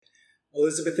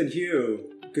Elizabeth and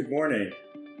Hugh, good morning.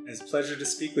 It's a pleasure to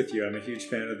speak with you. I'm a huge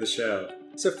fan of the show.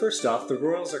 So first off, the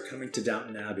royals are coming to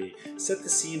Downton Abbey. Set the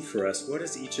scene for us. What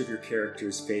is each of your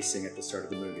characters facing at the start of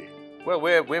the movie? Well,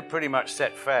 we're pretty much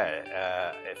set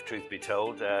fair, if truth be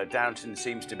told. Downton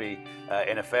seems to be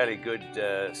in a fairly good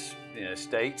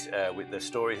state. With the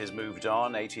story has moved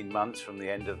on 18 months from the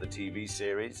end of the TV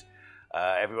series.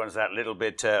 Everyone's that little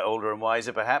bit older and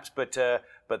wiser, perhaps, but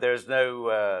there's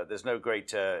no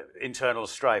great internal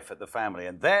strife at the family.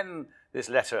 And then this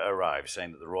letter arrives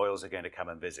saying that the royals are going to come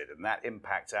and visit, and that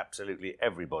impacts absolutely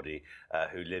everybody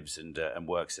who lives and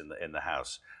works in the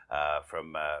house,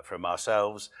 from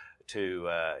ourselves to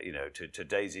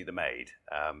Daisy the maid,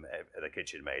 the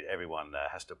kitchen maid. Everyone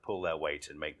has to pull their weight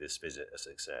and make this visit a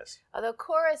success. Although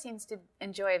Cora seems to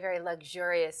enjoy a very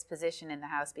luxurious position in the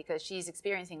house because she's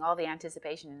experiencing all the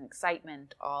anticipation and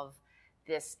excitement of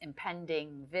this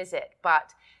impending visit,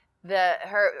 but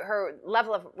her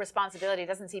level of responsibility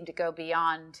doesn't seem to go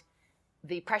beyond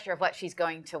the pressure of what she's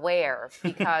going to wear,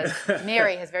 because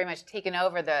Mary has very much taken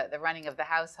over the running of the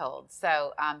household.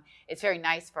 So it's very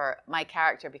nice for my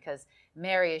character because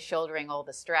Mary is shouldering all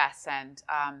the stress, and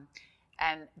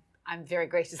I'm very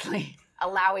graciously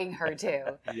allowing her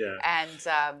to, and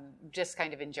just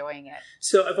kind of enjoying it.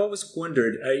 So I've always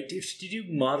wondered, did you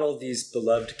model these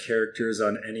beloved characters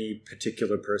on any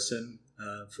particular person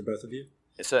for both of you?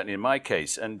 Certainly in my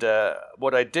case. And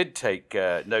what I did take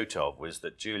note of was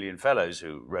that Julian Fellowes,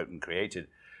 who wrote and created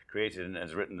and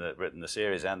has written the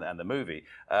series and the movie,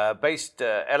 based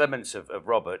elements of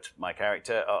Robert, my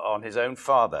character, on his own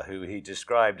father, who he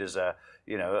described as a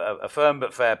firm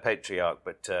but fair patriarch,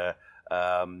 but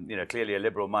clearly a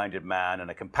liberal-minded man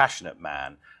and a compassionate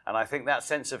man. And I think that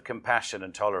sense of compassion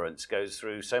and tolerance goes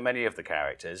through so many of the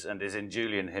characters and is in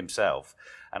Julian himself.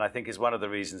 And I think is one of the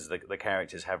reasons the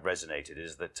characters have resonated,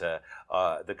 is that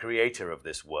the creator of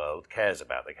this world cares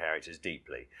about the characters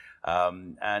deeply.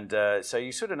 So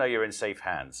you sort of know you're in safe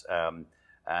hands.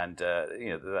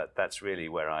 That's really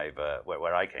where I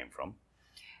came from.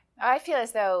 I feel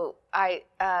as though I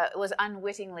was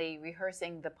unwittingly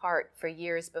rehearsing the part for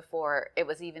years before it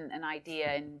was even an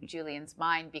idea in Julian's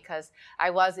mind, because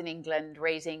I was in England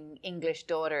raising English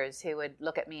daughters who would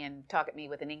look at me and talk at me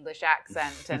with an English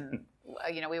accent, and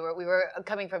we were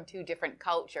coming from two different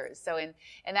cultures. So in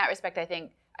that respect, I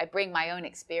think I bring my own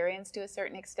experience to a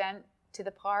certain extent to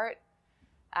the part.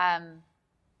 But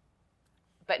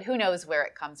who knows where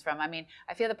it comes from? I mean,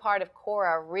 I feel the part of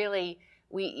Cora really.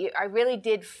 I really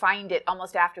did find it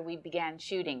almost after we began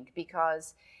shooting,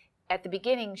 because at the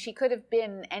beginning she could have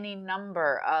been any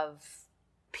number of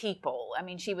people. I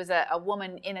mean, she was a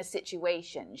woman in a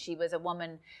situation. She was a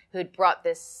woman who had brought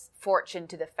this fortune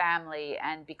to the family,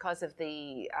 and because of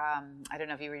the, I don't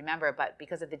know if you remember, but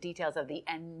because of the details of the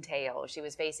entail, she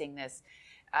was facing this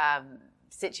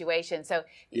situation. So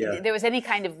there was any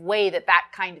kind of way that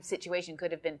kind of situation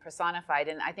could have been personified,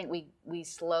 and I think we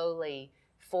slowly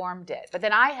formed it. But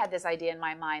then I had this idea in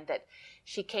my mind that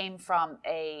she came from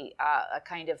a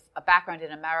kind of a background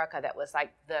in America that was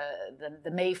like the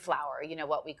Mayflower,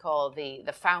 what we call the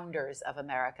founders of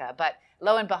America. But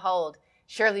lo and behold,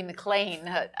 Shirley MacLaine,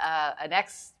 an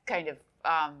ex kind of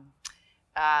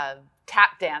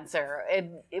tap dancer,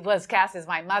 it was cast as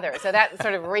my mother. So that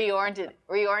sort of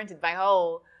reoriented my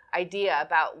whole idea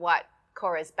about what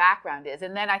Cora's background is.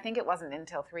 And then I think it wasn't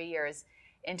until 3 years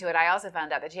into it, I also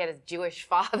found out that she had a Jewish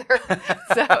father.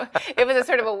 So it was a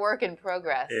sort of a work in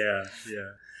progress. Yeah.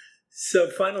 So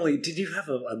finally, did you have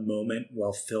a moment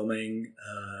while filming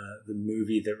the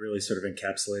movie that really sort of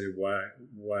encapsulated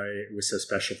why it was so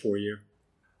special for you?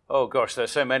 Oh gosh,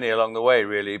 there's so many along the way,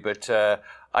 really. But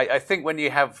I think when you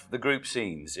have the group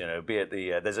scenes, be it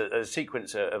there's a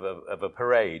sequence of a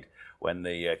parade when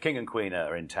the king and queen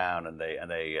are in town, and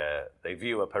they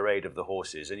view a parade of the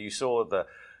horses, and you saw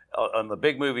on the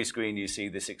big movie screen, you see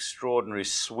this extraordinary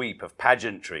sweep of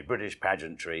pageantry, British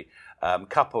pageantry,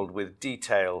 coupled with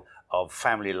detail of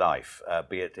family life,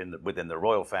 be it within the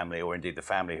royal family or indeed the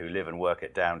family who live and work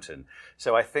at Downton.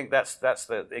 So I think that's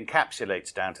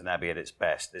encapsulates Downton Abbey at its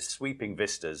best. This sweeping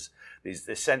vistas,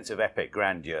 this sense of epic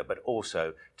grandeur, but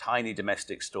also tiny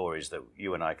domestic stories that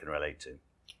you and I can relate to.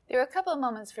 There were a couple of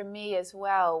moments for me as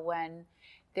well when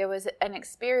there was an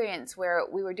experience where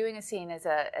we were doing a scene as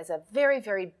a very,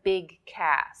 very big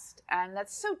cast. And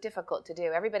that's so difficult to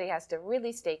do. Everybody has to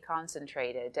really stay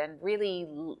concentrated and really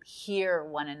hear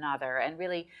one another and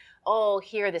really all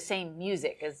hear the same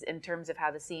music as in terms of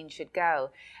how the scene should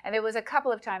go. And there was a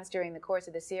couple of times during the course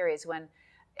of the series when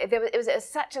it was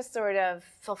such a sort of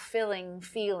fulfilling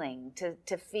feeling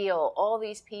to feel all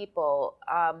these people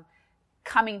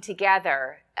coming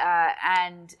together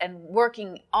and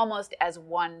working almost as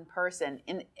one person,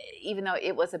 even though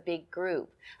it was a big group.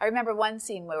 I remember one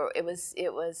scene where it was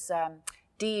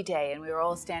D-Day, and we were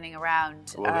all standing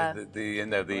around. Well, not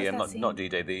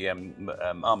D-Day, the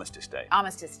Armistice Day.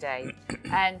 Armistice Day,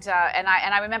 and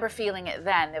I remember feeling it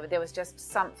then. There was just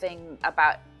something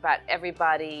about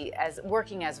everybody as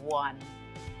working as one.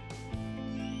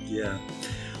 Yeah.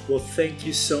 Well, thank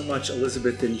you so much,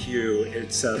 Elizabeth and Hugh.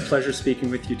 It's a pleasure speaking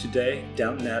with you today.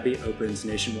 Downton Abbey opens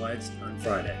nationwide on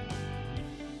Friday.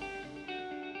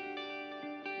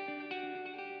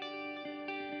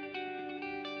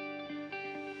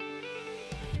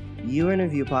 You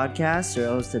Interview podcasts are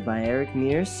hosted by Eric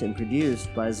Mears and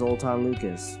produced by Zoltan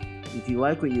Lucas. If you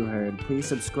like what you heard, please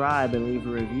subscribe and leave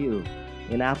a review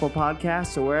in Apple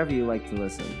Podcasts or wherever you like to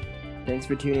listen. Thanks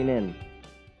for tuning in.